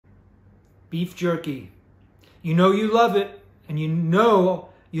beef jerky. You know you love it, and you know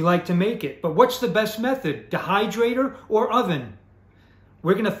you like to make it. But what's the best method, dehydrator or oven?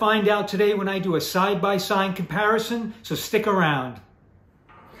 We're going to find out today when I do a side-by-side comparison, so stick around.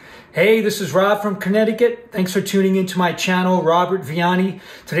 Hey, this is Rob from Connecticut. Thanks for tuning into my channel, Robert Viani.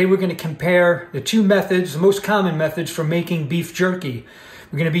 Today we're going to compare the two methods, the most common methods for making beef jerky.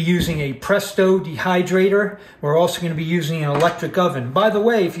 We're going to be using a Presto Dehydrator. We're also going to be using an electric oven. By the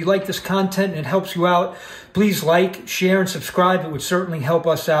way, if you like this content and it helps you out, please like, share, and subscribe. It would certainly help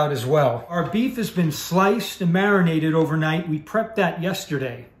us out as well. Our beef has been sliced and marinated overnight. We prepped that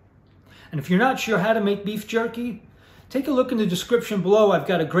yesterday. And if you're not sure how to make beef jerky, take a look in the description below. I've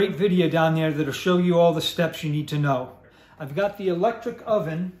got a great video down there that'll show you all the steps you need to know. I've got the electric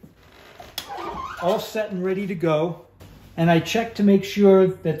oven all set and ready to go. And I checked to make sure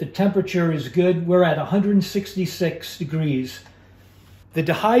that the temperature is good. We're at 166 degrees. The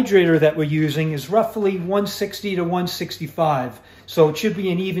dehydrator that we're using is roughly 160 to 165. So it should be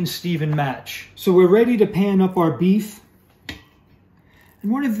an even Steven match. So we're ready to pan up our beef.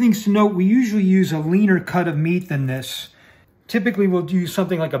 And one of the things to note, we usually use a leaner cut of meat than this. Typically we'll use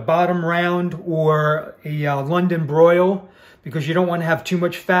something like a bottom round or a London broil because you don't want to have too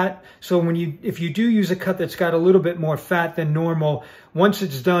much fat. So if you do use a cut that's got a little bit more fat than normal, once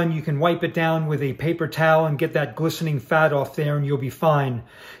it's done, you can wipe it down with a paper towel and get that glistening fat off there and you'll be fine.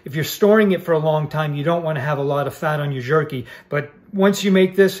 If you're storing it for a long time, you don't want to have a lot of fat on your jerky. But once you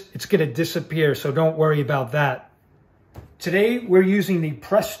make this, it's going to disappear, so don't worry about that. Today, we're using the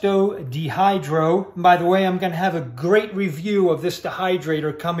Presto Dehydro. And by the way, I'm going to have a great review of this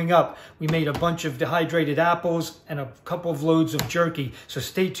dehydrator coming up. We made a bunch of dehydrated apples and a couple of loads of jerky, so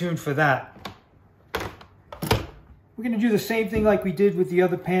stay tuned for that. We're going to do the same thing like we did with the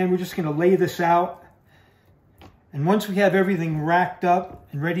other pan. We're just going to lay this out. And once we have everything racked up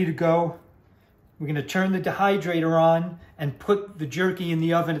and ready to go, we're going to turn the dehydrator on and put the jerky in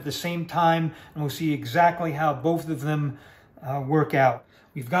the oven at the same time, and we'll see exactly how both of them work out.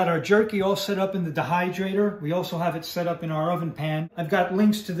 We've got our jerky all set up in the dehydrator. We also have it set up in our oven pan. I've got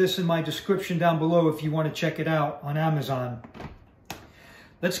links to this in my description down below if you want to check it out on Amazon.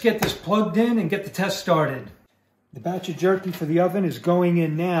 Let's get this plugged in and get the test started. The batch of jerky for the oven is going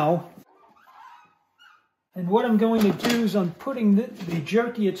in now. And what I'm going to do is I'm putting the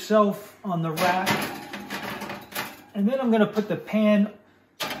jerky itself on the rack. And then I'm going to put the pan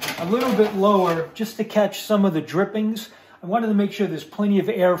a little bit lower just to catch some of the drippings. I wanted to make sure there's plenty of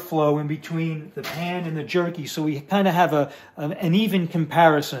airflow in between the pan and the jerky so we kind of have an even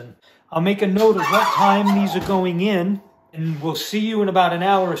comparison. I'll make a note of what time these are going in, and we'll see you in about an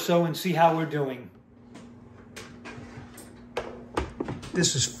hour or so and see how we're doing.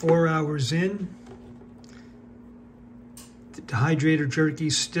 This is 4 hours in. The dehydrator jerky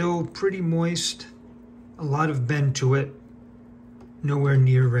is still pretty moist. A lot of bend to it. Nowhere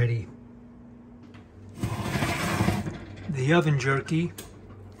near ready. The oven jerky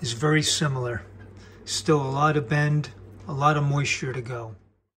is very similar. Still a lot of bend, a lot of moisture to go.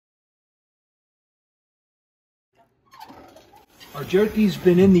 Our jerky's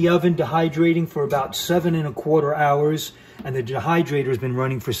been in the oven dehydrating for about 7¼ hours, and the dehydrator's been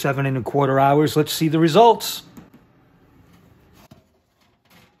running for 7¼ hours. Let's see the results.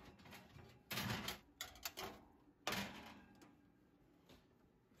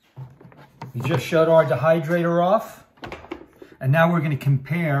 We just shut our dehydrator off, and now we're going to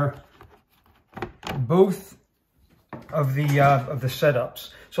compare both of the setups.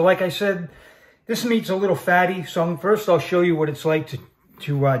 So like I said, this meat's a little fatty, so first I'll show you what it's like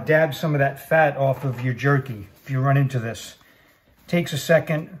to dab some of that fat off of your jerky if you run into this. Takes a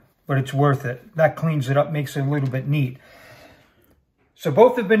second, but it's worth it. That cleans it up, makes it a little bit neat. So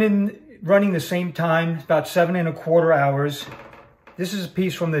both have been running the same time, about 7¼ hours. This is a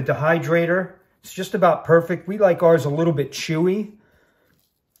piece from the dehydrator. It's just about perfect. We like ours a little bit chewy,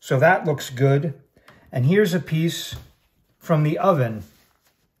 so that looks good. And here's a piece from the oven.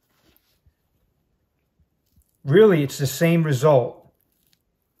 Really, it's the same result.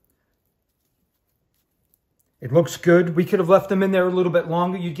 It looks good. We could have left them in there a little bit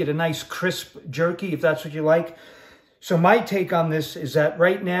longer. You'd get a nice crisp jerky if that's what you like. So my take on this is that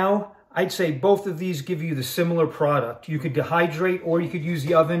right now, I'd say both of these give you the similar product. You could dehydrate or you could use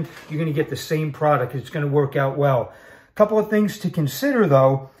the oven. You're going to get the same product. It's going to work out well. A couple of things to consider,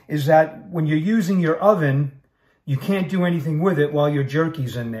 though, is that when you're using your oven, you can't do anything with it while your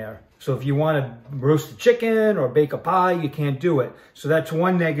jerky's in there. So if you want to roast a chicken or bake a pie, you can't do it. So that's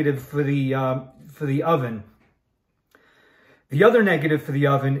one negative for the oven. The other negative for the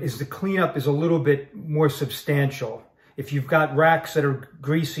oven is the cleanup is a little bit more substantial. If you've got racks that are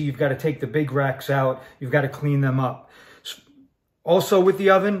greasy, you've got to take the big racks out. You've got to clean them up. Also with the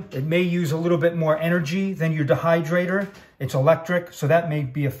oven, it may use a little bit more energy than your dehydrator. It's electric, so that may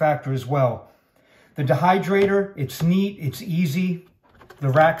be a factor as well. The dehydrator, it's neat, it's easy. The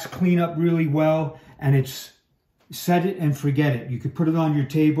racks clean up really well, and it's set it and forget it. You could put it on your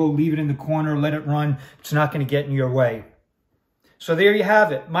table, leave it in the corner, let it run. It's not going to get in your way. So there you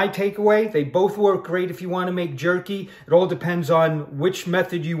have it. My takeaway, they both work great if you want to make jerky. It all depends on which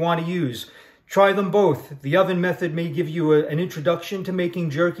method you want to use. Try them both. The oven method may give you an introduction to making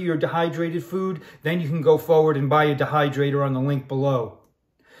jerky or dehydrated food. Then you can go forward and buy a dehydrator on the link below.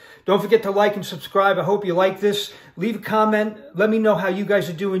 Don't forget to like and subscribe. I hope you like this. Leave a comment. Let me know how you guys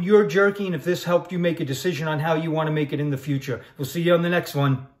are doing your jerky and if this helped you make a decision on how you want to make it in the future. We'll see you on the next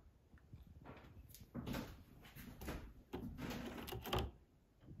one.